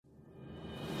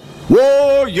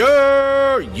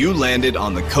Warrior! You landed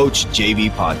on the Coach JV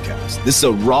podcast. This is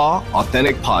a raw,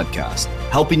 authentic podcast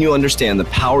helping you understand the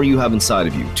power you have inside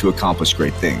of you to accomplish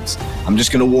great things. I'm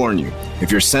just going to warn you,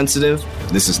 if you're sensitive,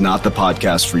 this is not the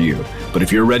podcast for you. But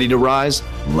if you're ready to rise,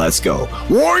 let's go.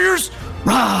 Warriors,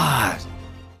 rise!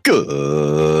 Good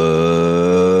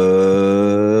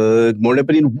morning,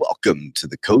 everybody, and welcome to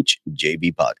the Coach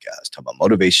JV podcast, talking about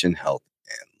motivation, health,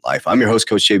 and life. I'm your host,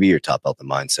 Coach JV, your top health and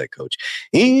mindset coach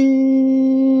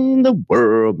in the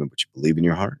world. And what you believe in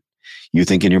your heart, you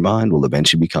think in your mind, will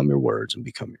eventually become your words and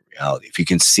become your reality. If you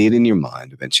can see it in your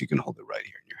mind, eventually you can hold it right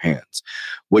here in your hands.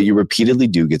 What you repeatedly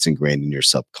do gets ingrained in your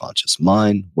subconscious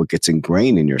mind. What gets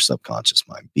ingrained in your subconscious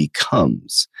mind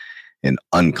becomes an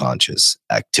unconscious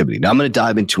activity. Now I'm going to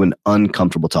dive into an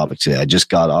uncomfortable topic today. I just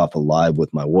got off a live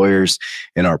with my warriors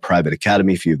in our private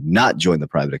academy. If you've not joined the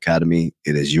private academy,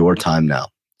 it is your time now.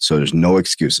 So there's no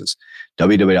excuses.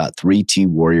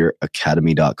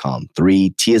 www.3twarrioracademy.com.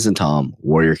 3T as in Tom,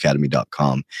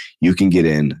 warrioracademy.com. You can get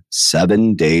in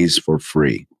 7 days for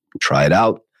free. Try it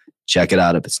out. Check it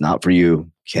out. If it's not for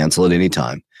you, cancel it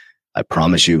anytime. I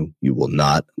promise you, you will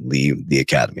not leave the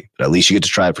academy. But at least you get to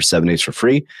try it for 7 days for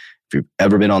free. If you've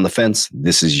ever been on the fence,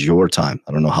 this is your time.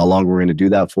 I don't know how long we're going to do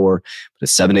that for, but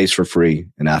it's 7 days for free.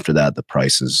 And after that, the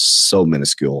price is so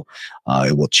minuscule,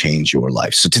 it will change your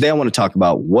life. So today I want to talk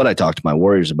about what I talked to my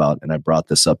warriors about, and I brought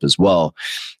this up as well,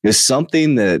 is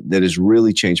something that has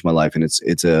really changed my life. And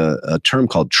it's a term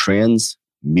called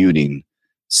transmuting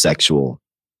sexual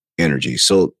energy.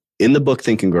 So in the book,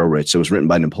 Think and Grow Rich, it was written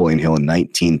by Napoleon Hill in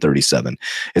 1937.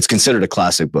 It's considered a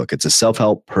classic book. It's a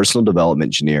self-help personal development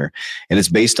engineer, and it's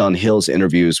based on Hill's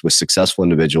interviews with successful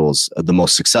individuals, the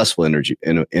most successful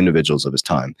individuals of his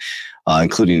time,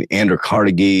 including Andrew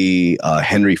Carnegie,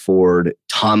 Henry Ford,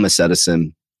 Thomas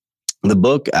Edison. The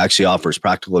book actually offers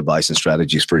practical advice and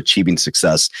strategies for achieving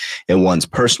success in one's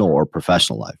personal or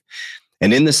professional life.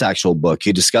 And in this actual book,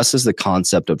 he discusses the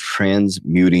concept of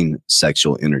transmuting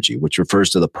sexual energy, which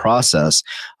refers to the process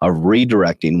of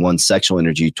redirecting one's sexual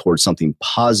energy towards something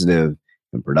positive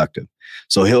and productive.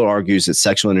 So Hill argues that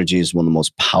sexual energy is one of the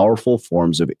most powerful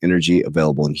forms of energy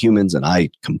available in humans, and I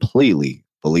completely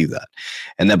believe that.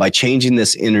 And that by changing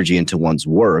this energy into one's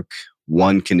work,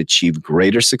 one can achieve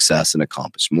greater success and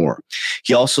accomplish more.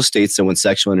 He also states that when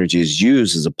sexual energy is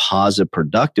used as a positive,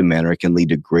 productive manner, it can lead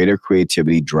to greater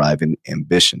creativity, drive, and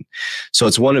ambition. So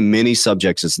it's one of many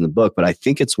subjects that's in the book, but I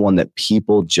think it's one that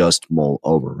people just mull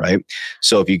over, right?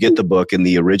 So if you get the book in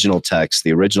the original text,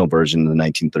 the original version, the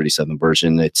 1937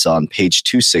 version, it's on page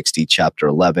 260, chapter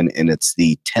 11, and it's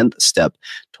the 10th step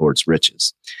towards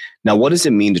riches. Now, what does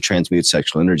it mean to transmute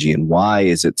sexual energy, and why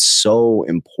is it so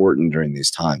important during these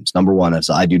times? Number one is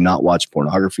I do not watch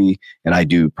pornography, and I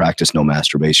do practice no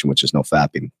masturbation, which is no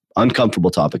fapping. Uncomfortable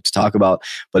topic to talk about,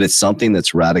 but it's something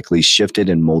that's radically shifted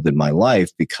and molded my life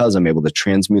because I'm able to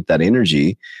transmute that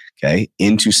energy, okay,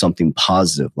 into something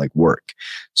positive like work.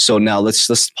 So now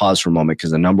let's pause for a moment,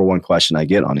 because the number one question I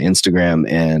get on Instagram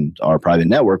and our private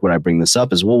network when I bring this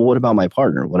up is, well, what about my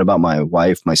partner? What about my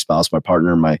wife, my spouse, my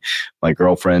partner, my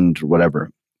girlfriend,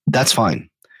 whatever? That's fine.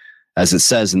 As it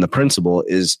says in the principle,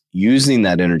 is using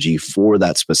that energy for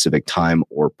that specific time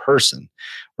or person,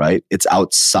 right? It's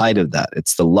outside of that.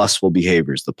 It's the lustful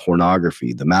behaviors, the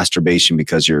pornography, the masturbation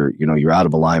because you're out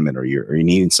of alignment or you're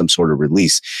needing some sort of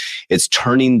release. It's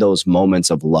turning those moments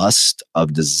of lust,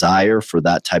 of desire for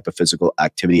that type of physical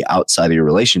activity outside of your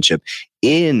relationship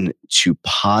into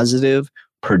positive,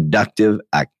 productive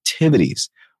activities.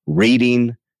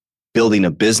 Reading, building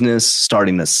a business,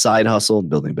 starting a side hustle,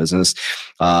 building a business,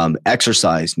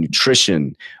 exercise,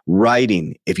 nutrition,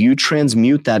 writing. If you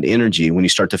transmute that energy, when you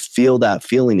start to feel that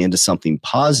feeling into something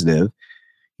positive,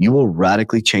 you will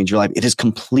radically change your life. It has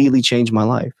completely changed my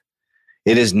life.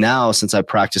 It is now, since I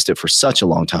practiced it for such a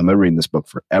long time, I've been reading this book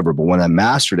forever, but when I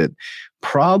mastered it,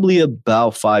 probably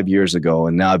about 5 years ago,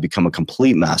 and now I've become a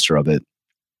complete master of it,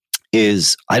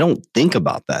 is I don't think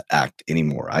about that act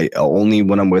anymore. I only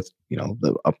when I'm with,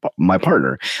 my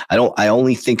partner, I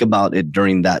only think about it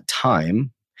during that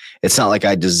time. It's not like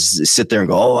I just sit there and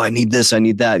go, oh, I need this, I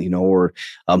need that, or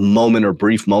a moment or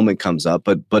brief moment comes up.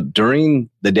 But during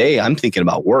the day, I'm thinking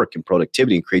about work and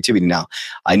productivity and creativity. Now,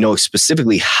 I know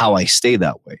specifically how I stay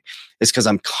that way. It's because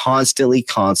I'm constantly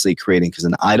creating, because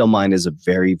an idle mind is a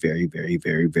very, very, very,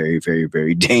 very, very, very,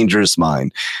 very dangerous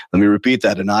mind. Let me repeat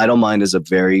that. An idle mind is a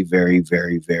very, very,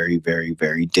 very, very, very,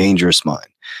 very dangerous mind.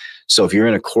 So if you're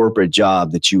in a corporate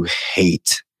job that you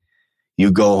hate, you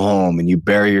go home and you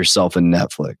bury yourself in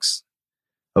Netflix.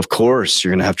 Of course,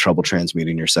 you're going to have trouble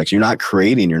transmuting your sex. You're not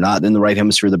creating. You're not in the right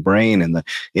hemisphere of the brain, and the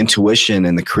intuition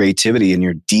and the creativity, and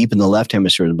you're deep in the left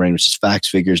hemisphere of the brain, which is facts,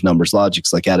 figures, numbers,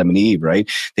 logics, like Adam and Eve, right?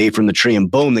 They ate from the tree and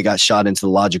boom, they got shot into the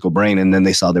logical brain, and then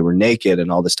they saw they were naked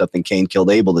and all this stuff. Then Cain killed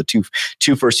Abel. The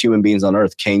two first human beings on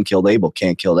earth. Cain killed Abel.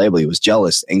 Cain killed Abel. He was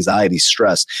jealous, anxiety,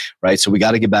 stress, right? So we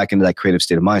got to get back into that creative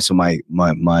state of mind. So my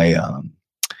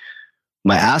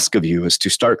ask of you is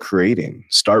to start creating,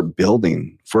 start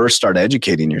building, first start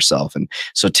educating yourself. And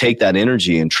so take that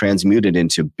energy and transmute it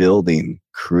into building,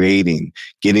 creating,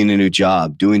 getting a new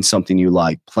job, doing something you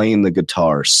like, playing the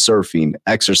guitar, surfing,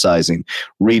 exercising,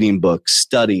 reading books,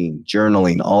 studying,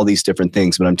 journaling, all these different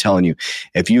things. But I'm telling you,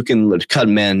 if you can cut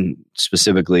men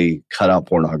specifically, cut out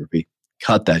pornography,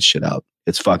 cut that shit out.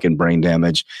 It's fucking brain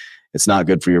damage. It's not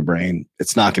good for your brain.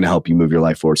 It's not going to help you move your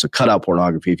life forward. So cut out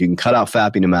pornography. If you can cut out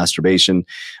fapping and masturbation,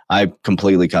 I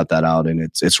completely cut that out. And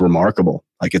it's remarkable.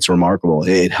 Like, it's remarkable.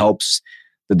 It helps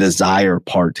the desire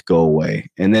part to go away.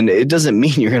 And then it doesn't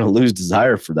mean you're going to lose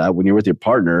desire for that when you're with your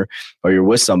partner or you're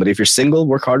with somebody. If you're single,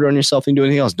 work harder on yourself and do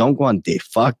anything else. Don't go on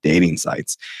fuck dating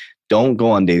sites. Don't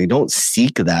go on dating. Don't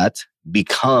seek that.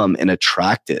 Become and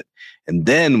attract it. And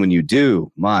then when you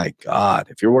do, my God,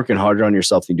 if you're working harder on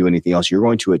yourself than you do anything else, you're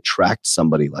going to attract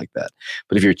somebody like that.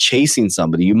 But if you're chasing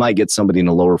somebody, you might get somebody in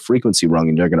a lower frequency rung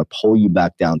and they're going to pull you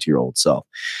back down to your old self.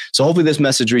 So hopefully this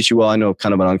message reached you well. I know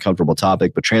kind of an uncomfortable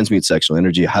topic, but transmute sexual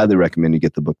energy. I highly recommend you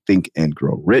get the book Think and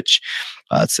Grow Rich.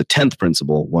 It's the 10th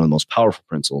principle. One of the most powerful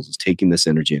principles is taking this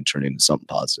energy and turning it into something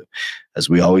positive. As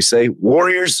we always say,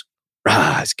 warriors,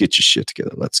 rise, get your shit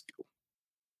together. Let's go.